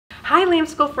Hi, Lamb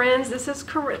School friends. This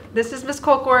is Miss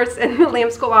Colcourse in the Lamb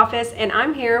School office, and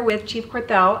I'm here with Chief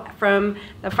Corthell from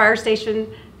the Fire Station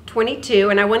 22,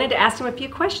 and I wanted to ask him a few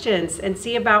questions and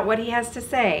see about what he has to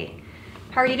say.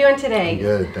 How are you doing today?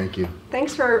 Good, thank you.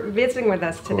 Thanks for visiting with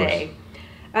us today.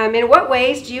 In what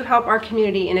ways do you help our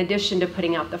community in addition to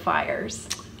putting out the fires?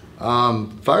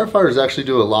 Firefighters actually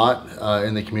do a lot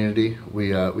in the community. We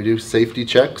do safety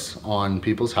checks on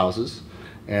people's houses.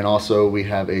 And also we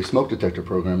have a smoke detector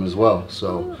program as well.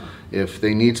 So if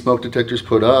they need smoke detectors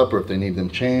put up, or if they need them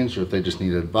changed, or if they just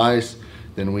need advice,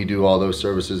 then we do all those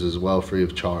services as well free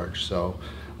of charge. So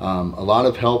a lot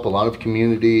of help, a lot of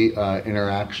community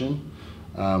interaction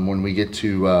when we get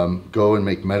to go and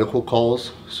make medical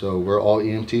calls. So we're all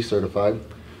EMT certified.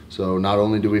 So not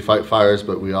only do we fight fires,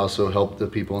 but we also help the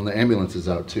people in the ambulances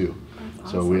out too.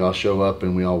 Awesome. So we all show up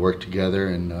and we all work together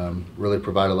and really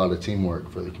provide a lot of teamwork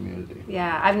for the community.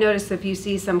 Yeah, I've noticed if you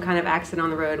see some kind of accident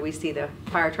on the road, we see the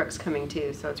fire trucks coming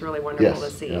too. So it's really wonderful to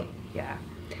see. Yep.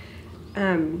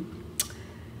 Yeah.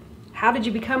 How did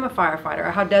you become a firefighter,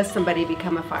 or how does somebody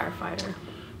become a firefighter?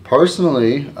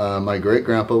 Personally, my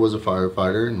great-grandpa was a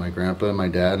firefighter, and my grandpa and my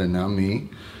dad, and now me.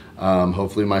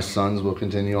 Hopefully my sons will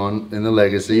continue on in the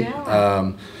legacy.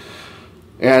 Yeah.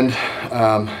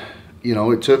 You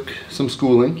know, it took some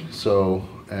schooling, so,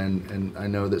 and I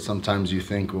know that sometimes you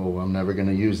think, well, I'm never going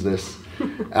to use this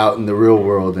out in the real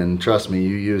world, and trust me,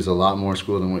 you use a lot more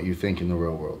school than what you think in the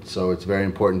real world. So it's very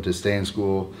important to stay in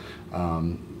school,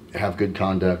 have good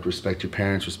conduct, respect your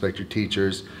parents, respect your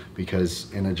teachers,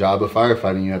 because in a job of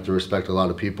firefighting you have to respect a lot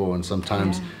of people, and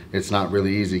sometimes it's not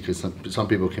really easy because some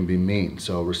people can be mean.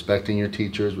 So respecting your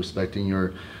teachers, respecting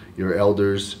your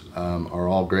elders are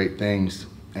all great things.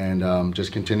 And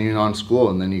just continuing on school,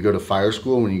 and then you go to fire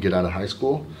school when you get out of high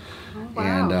school. Oh,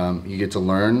 wow. And you get to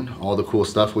learn all the cool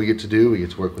stuff we get to do. We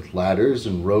get to work with ladders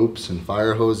and ropes and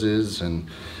fire hoses and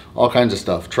all kinds of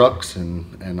stuff, trucks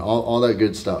and all that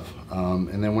good stuff.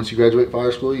 And then once you graduate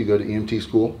fire school, you go to EMT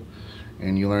school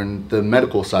and you learn the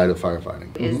medical side of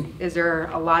firefighting. Is there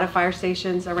a lot of fire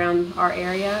stations around our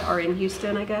area, or in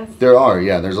Houston, I guess? There are,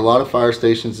 yeah. There's a lot of fire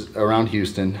stations around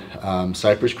Houston.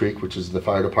 Cypress Creek, which is the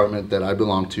fire department that I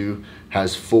belong to,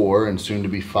 has 4 and soon to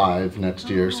be 5 next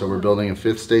year. So we're building a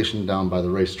 5th station down by the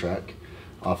racetrack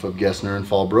off of Gessner and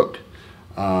Fallbrook.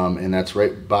 And that's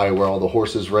right by where all the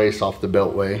horses race off the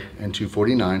Beltway and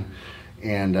 249.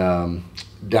 And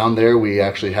down there we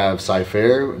actually have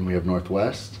Cy-Fair and we have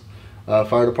Northwest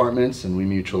fire departments, and we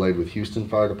mutual aid with Houston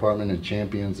Fire Department and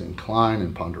Champions and Klein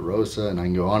and Ponderosa, and I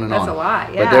can go on and on. That's a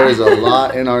lot, yeah. But there is a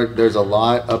lot there's a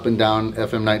lot up and down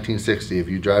FM 1960. If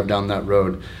you drive down that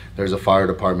road, there's a fire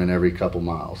department every couple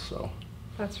miles. So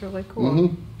that's really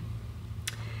cool.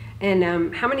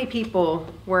 And how many people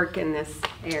work in this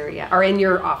area, or in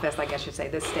your office, I guess you say,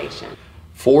 this station?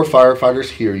 4 firefighters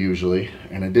here usually,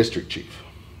 and a district chief.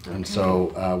 Okay. And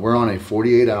so we're on a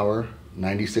 48-hour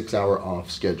 96-hour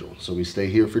off schedule. So we stay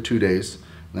here for 2 days, and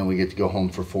then we get to go home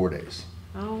for 4 days.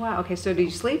 Oh, wow. Okay, so do you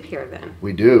sleep here then?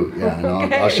 We do, yeah. And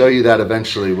Okay. I'll show you that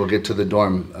eventually. We'll get to the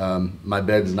dorm. My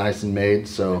bed's nice and made,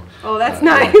 so. Oh, that's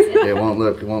nice. It won't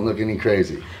look any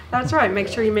crazy. That's right. Make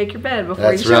sure you make your bed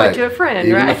before you show it to a friend,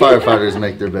 Even right? the firefighters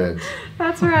make their beds.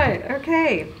 That's right.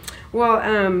 Okay. Well,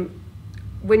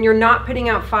 when you're not putting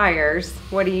out fires,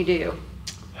 what do you do?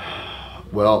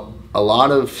 Well, a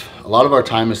lot of our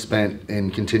time is spent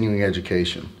in continuing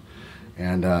education,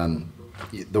 and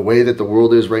the way that the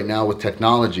world is right now with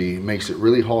technology makes it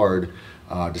really hard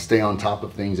to stay on top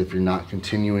of things if you're not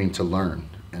continuing to learn.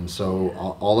 And so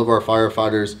all of our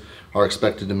firefighters are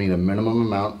expected to meet a minimum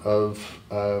amount of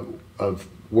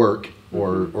work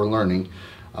or learning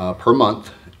per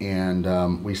month,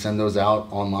 and we send those out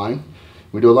online.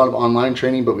 We do a lot of online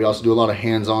training, but we also do a lot of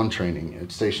hands-on training.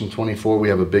 At Station 24, we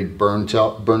have a big burn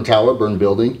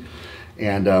building,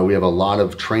 and we have a lot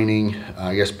of training,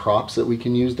 I guess, props that we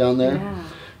can use down there. Yeah.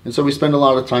 And so we spend a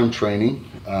lot of time training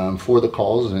for the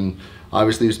calls, and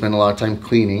obviously we spend a lot of time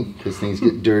cleaning because things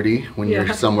get dirty when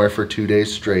you're somewhere for 2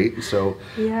 days straight. So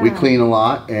we clean a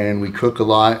lot, and we cook a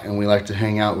lot, and we like to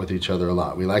hang out with each other a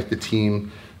lot. We like the team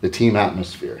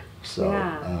atmosphere. So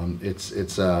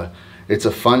it's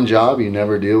a fun job. You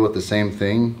never deal with the same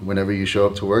thing whenever you show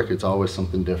up to work. It's always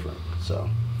something different. So.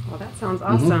 Well, that sounds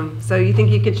awesome. So you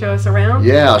think you could show us around?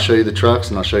 Yeah, I'll show you the trucks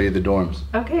and I'll show you the dorms.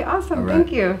 Okay, awesome. All right.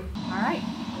 Thank you. All right.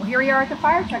 Well, here we are at the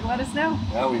fire truck. Let us know.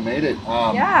 Yeah, we made it.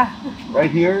 Yeah. Right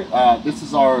here, this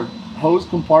is our hose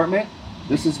compartment.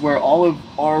 This is where all of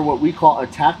our what we call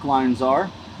attack lines are.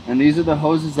 And these are the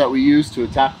hoses that we use to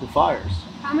attack the fires.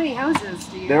 How many hoses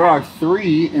do you There have? are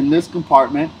 3 in this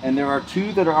compartment, and there are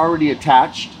 2 that are already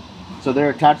attached. So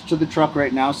they're attached to the truck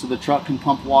right now, so the truck can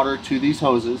pump water to these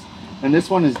hoses. And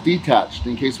this one is detached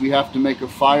in case we have to make a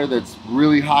fire that's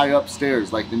really high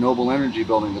upstairs, like the Noble Energy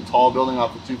building, the tall building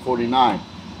off of 249.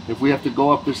 If we have to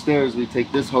go up the stairs, we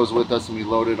take this hose with us and we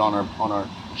load it on our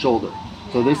shoulder.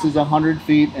 So this is 100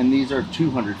 feet and these are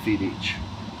 200 feet each.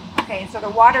 Okay, so the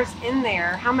water's in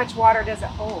there. How much water does it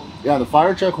hold? Yeah, the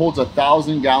fire truck holds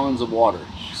 1,000 gallons of water.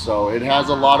 So it has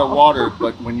a lot of water,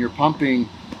 but when you're pumping,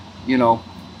 you know,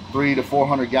 300 to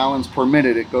 400 gallons per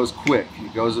minute, it goes quick.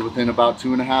 It goes within about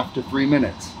 2.5 to 3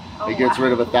 minutes. It gets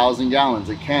rid of 1,000 gallons.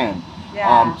 It can.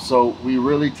 Yeah. So we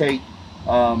really take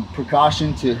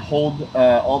precaution to hold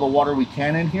all the water we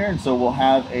can in here. And so we'll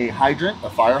have a hydrant, a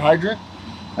fire hydrant,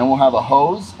 and we'll have a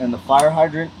hose, and the fire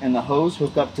hydrant and the hose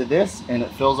hook up to this, and it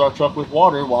fills our truck with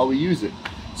water while we use it.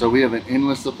 So we have an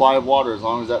endless supply of water as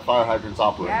long as that fire hydrant's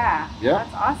operating. Yeah,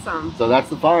 that's awesome. So that's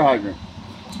the fire hydrant.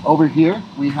 Over here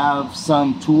we have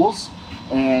some tools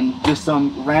and just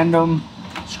some random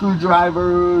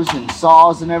screwdrivers and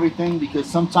saws and everything, because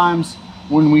sometimes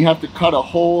when we have to cut a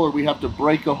hole or we have to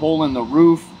break a hole in the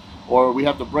roof or we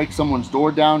have to break someone's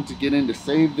door down to get in to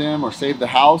save them or save the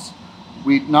house,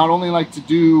 we not only like to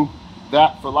do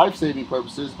that for life-saving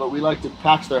purposes, but we like to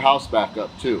patch their house back up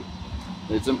too.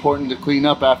 It's important to clean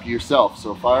up after yourself.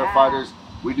 So firefighters,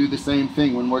 we do the same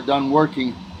thing. When we're done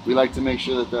working, we like to make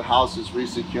sure that their house is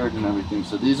re-secured and everything.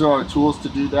 So these are our tools to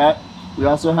do that. We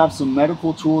also have some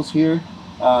medical tools here.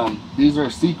 These are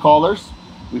seat collars.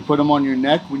 We put them on your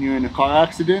neck when you're in a car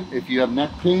accident if you have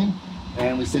neck pain,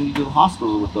 and we send you to the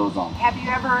hospital with those on. Have you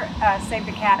ever saved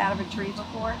a cat out of a tree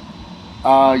before?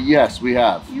 Yes, we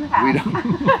have. You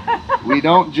have. We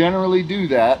don't generally do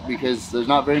that because there's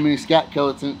not very many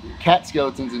cat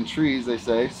skeletons in trees, they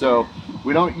say. So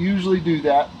we don't usually do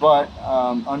that, but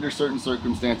under certain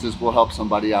circumstances, we'll help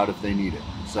somebody out if they need it.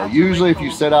 So that's usually really if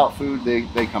you set out food,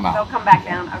 they come out. They'll come back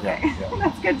down. Okay, Yeah.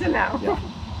 that's good to know. Yeah.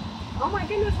 Oh my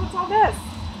goodness, what's all this?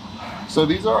 So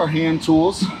these are our hand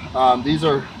tools. These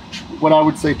are what I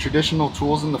would say traditional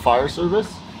tools in the fire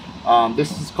service.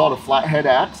 This is called a flathead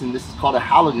axe, and this is called a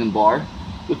Halligan bar.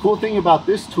 The cool thing about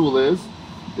this tool is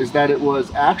that it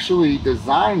was actually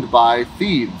designed by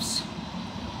thieves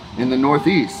in the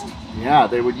Northeast. Yeah,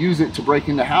 they would use it to break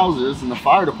into houses, and the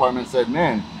fire department said,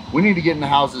 man, we need to get into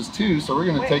houses too, so we're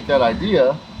going to take that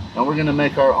idea and we're going to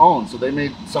make our own. So they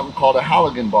made something called a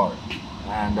Halligan bar.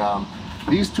 And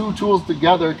these two tools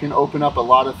together can open up a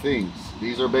lot of things.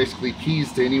 These are basically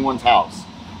keys to anyone's house.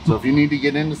 So if you need to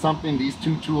get into something, these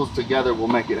two tools together will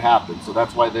make it happen. So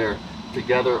that's why they're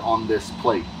together on this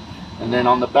plate. And then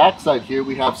on the back side here,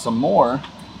 we have some more.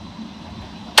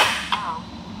 Wow.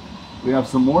 We have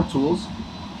some more tools.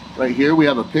 Right here, we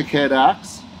have a pick head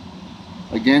axe.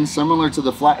 Again, similar to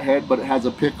the flathead, but it has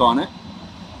a pick on it.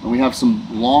 And we have some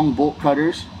long bolt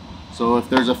cutters. So if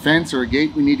there's a fence or a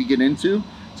gate we need to get into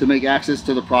to make access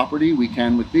to the property, we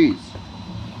can with these.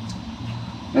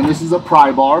 And this is a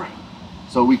pry bar.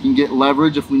 So we can get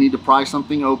leverage if we need to pry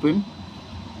something open.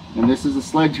 And this is a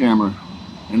sledgehammer.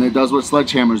 And it does what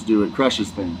sledgehammers do, it crushes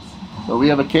things. So we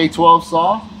have a K12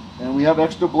 saw, and we have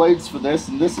extra blades for this.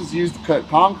 And this is used to cut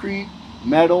concrete,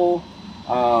 metal,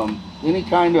 any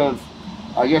kind of,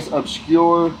 I guess,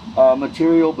 obscure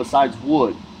material besides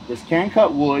wood. This can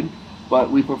cut wood, but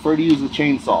we prefer to use a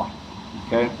chainsaw.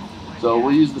 Okay? So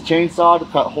we'll use the chainsaw to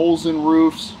cut holes in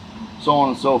roofs, so on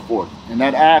and so forth. And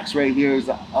that axe right here is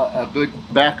a good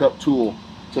backup tool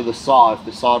to the saw if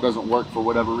the saw doesn't work for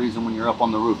whatever reason when you're up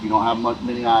on the roof. You don't have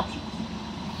many options.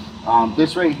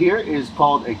 This right here is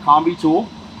called a combi tool.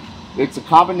 It's a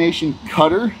combination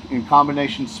cutter and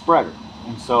combination spreader.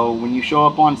 And so when you show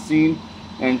up on scene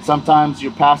and sometimes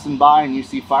you're passing by and you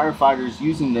see firefighters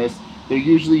using this, they're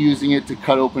usually using it to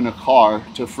cut open a car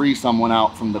to free someone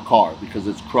out from the car because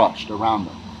it's crushed around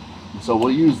them. And so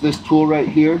we'll use this tool right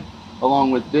here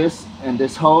along with this and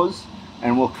this hose,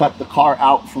 and we'll cut the car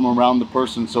out from around the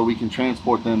person so we can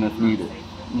transport them if needed.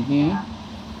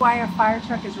 Why a fire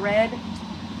truck is red?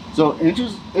 So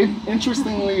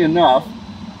interestingly enough,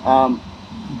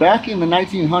 back in the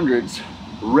 1900s,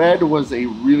 red was a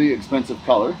really expensive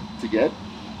color to get.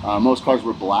 Most cars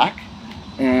were black.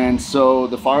 And so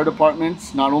the fire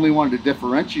departments not only wanted to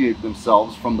differentiate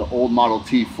themselves from the old Model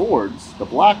T Fords, the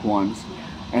black ones,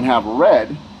 and have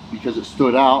red because it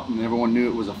stood out and everyone knew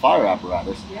it was a fire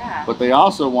apparatus. Yeah. But they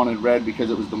also wanted red because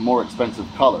it was the more expensive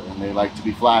color and they like to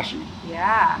be flashy.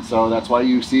 Yeah. So that's why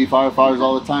you see firefighters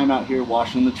all the time out here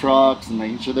washing the trucks and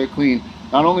making sure they're clean.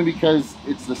 Not only because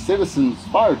it's the citizens'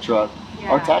 fire truck,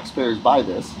 our taxpayers buy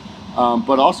this,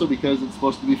 but also because it's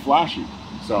supposed to be flashy.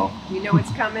 So you know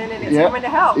it's coming and it's coming to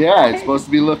help. Yeah, right? It's supposed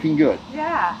to be looking good.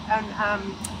 Yeah.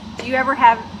 And Do you ever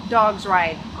have dogs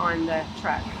ride on the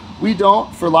truck? We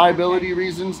don't, for liability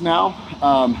reasons now.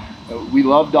 We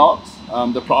love dogs.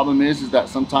 The problem is that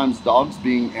sometimes dogs,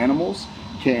 being animals,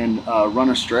 can run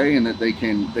astray, and that they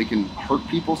can hurt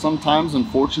people sometimes,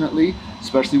 unfortunately,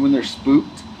 especially when they're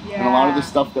spooked. Yeah. And a lot of the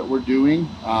stuff that we're doing,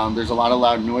 there's a lot of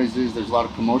loud noises, there's a lot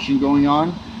of commotion going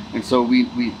on, and so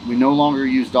we no longer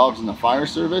use dogs in the fire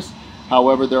service.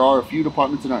 However, there are a few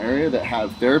departments in our area that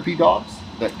have therapy dogs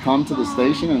that come to the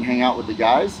station and hang out with the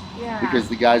guys, because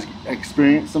the guys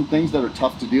experience some things that are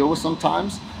tough to deal with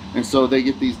sometimes. And so they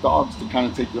get these dogs to kind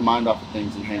of take their mind off of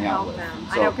things and hang out with them.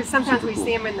 So, I know, because sometimes we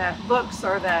see them in the books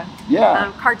or the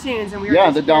cartoons, and we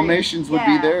were the Dalmatians would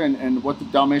be there, and what the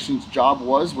Dalmatians' job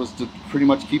was to pretty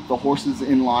much keep the horses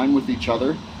in line with each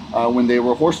other when they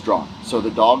were horse drawn. So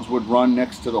the dogs would run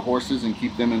next to the horses and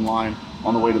keep them in line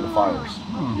on the way to the fires.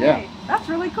 Okay. Yeah, that's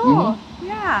really cool.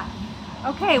 Yeah.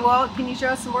 Okay, well, can you show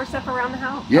us some more stuff around the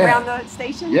house, around the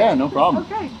station? Yeah, no problem.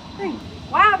 Okay, thanks.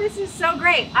 Wow, this is so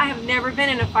great. I have never been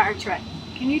in a fire truck.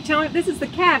 Can you tell me, this is the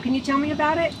cab, can you tell me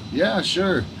about it? Yeah,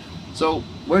 sure. So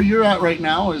where you're at right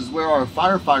now is where our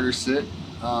firefighters sit.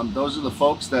 Those are the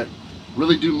folks that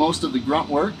really do most of the grunt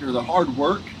work or the hard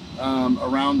work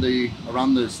around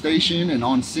the station and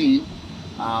on scene.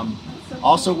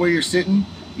 Also, where you're sitting,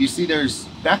 you see there's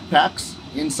backpacks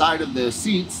inside of the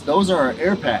seats. Those are our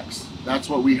air packs. That's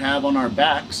what we have on our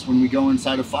backs when we go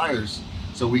inside of fires,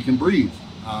 so we can breathe.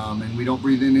 And we don't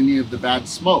breathe in any of the bad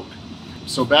smoke.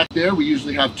 So back there we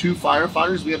usually have 2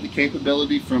 firefighters. We have the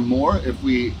capability for more if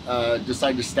we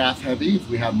decide to staff heavy, if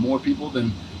we have more people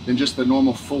than just the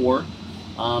normal 4.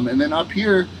 And then up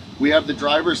here we have the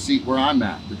driver's seat where I'm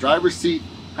at. The driver's seat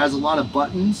has a lot of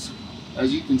buttons,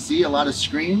 as you can see, a lot of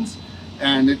screens,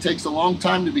 and it takes a long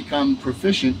time to become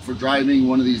proficient for driving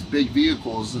one of these big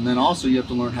vehicles. And then also you have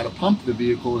to learn how to pump the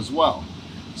vehicle as well.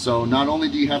 So not only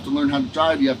do you have to learn how to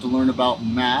drive, you have to learn about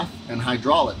math and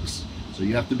hydraulics. So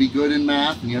you have to be good in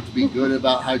math and you have to be good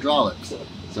about hydraulics.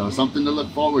 So something to look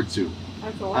forward to.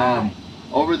 That's a lot.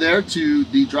 Over there to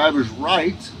the driver's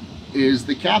right is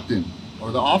the captain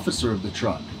or the officer of the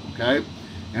truck, okay?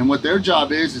 And what their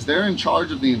job is they're in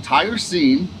charge of the entire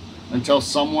scene until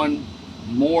someone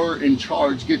more in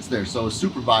charge gets there. So a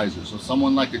supervisor, so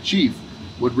someone like a chief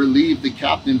would relieve the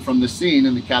captain from the scene,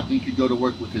 and the captain could go to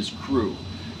work with his crew.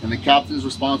 And the captain is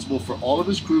responsible for all of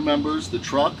his crew members, the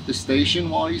truck, the station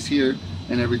while he's here,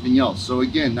 and everything else. So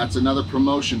again, that's another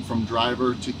promotion from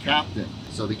driver to captain.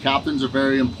 So the captains are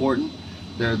very important.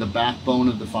 They're the backbone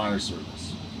of the fire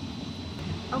service.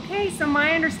 Okay, so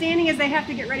my understanding is they have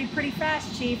to get ready pretty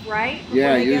fast, Chief, right?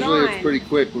 Yeah, usually it's pretty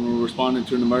quick. When we're responding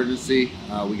to an emergency,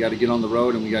 we got to get on the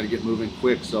road and we got to get moving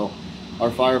quick. So our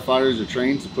firefighters are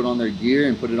trained to put on their gear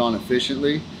and put it on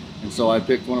efficiently. And so I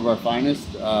picked one of our finest,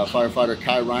 firefighter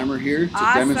Kai Reimer here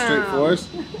to demonstrate for us.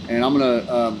 And I'm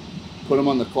gonna put him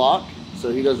on the clock.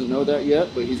 So he doesn't know that yet,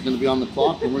 but he's gonna be on the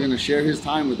clock and we're gonna share his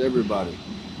time with everybody.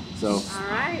 So all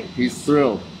right. He's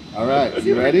thrilled. All right,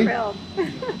 you ready? Thrilled.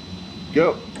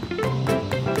 Go.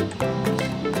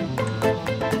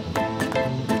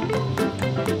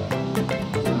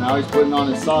 So now he's putting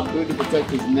on his sock hood to protect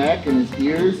his neck and his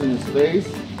ears and his face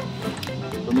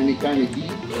from any kind of heat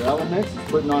or elements. He's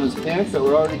putting on his pants that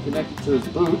were already connected to his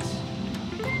boots.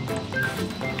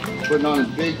 Putting on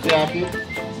his big jacket.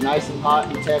 It's nice and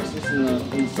hot in Texas in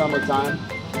the summertime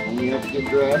when we have to get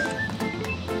dressed.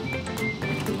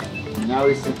 And now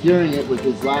he's securing it with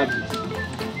his latches.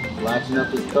 Latching up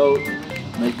his coat,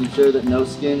 making sure that no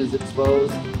skin is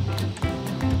exposed.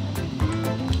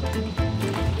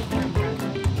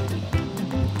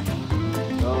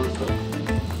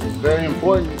 It's very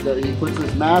important that he puts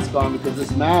his mask on, because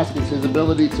this mask is his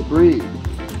ability to breathe.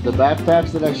 The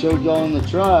backpacks that I showed y'all in the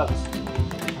trucks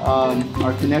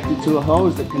are connected to a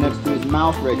hose that connects to his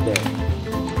mouth right there.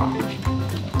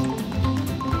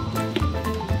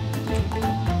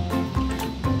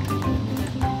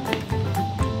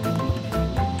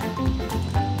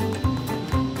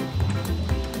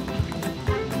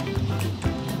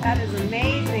 That is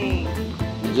amazing.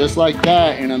 And just like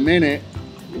that, in a minute,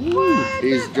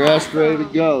 he's dressed, ready to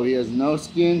go. He has no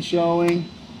skin showing,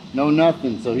 no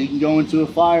nothing. So he can go into a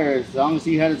fire as long as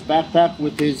he had his backpack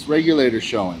with his regulator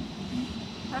showing.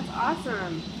 That's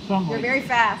awesome. You're very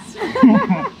fast.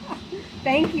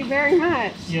 Thank you very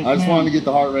much. Yes, I just wanted to get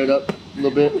the heart rate up a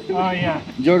little bit. Oh, yeah.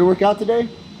 Enjoy the workout today?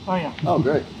 Oh, yeah. Oh,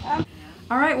 great.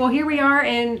 All right, well, here we are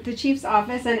in the chief's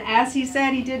office, and as he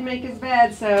said, he did make his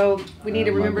bed, so we need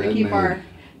to remember to keep our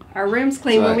rooms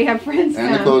clean when we have friends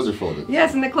and the clothes are folded.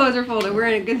 Yes, and the clothes are folded. We're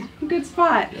in a good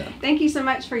spot. Yeah. Thank you so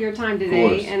much for your time today.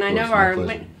 Of course, and I know our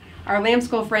our Lamb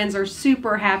School friends are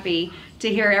super happy to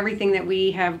hear everything that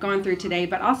we have gone through today.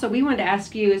 But also, we wanted to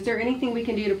ask you, is there anything we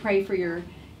can do to pray for your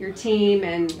team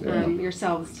and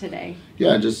yourselves today?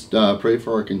 Yeah, just pray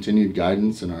for our continued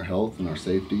guidance and our health and our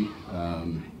safety.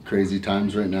 Crazy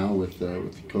times right now with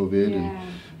COVID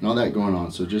and all that going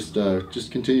on. So just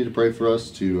continue to pray for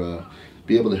us to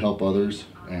be able to help others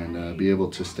and be able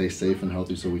to stay safe and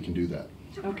healthy so we can do that.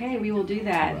 Okay, we will do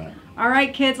that. All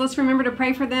right, kids, let's remember to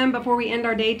pray for them before we end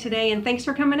our day today. And thanks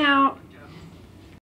for coming out.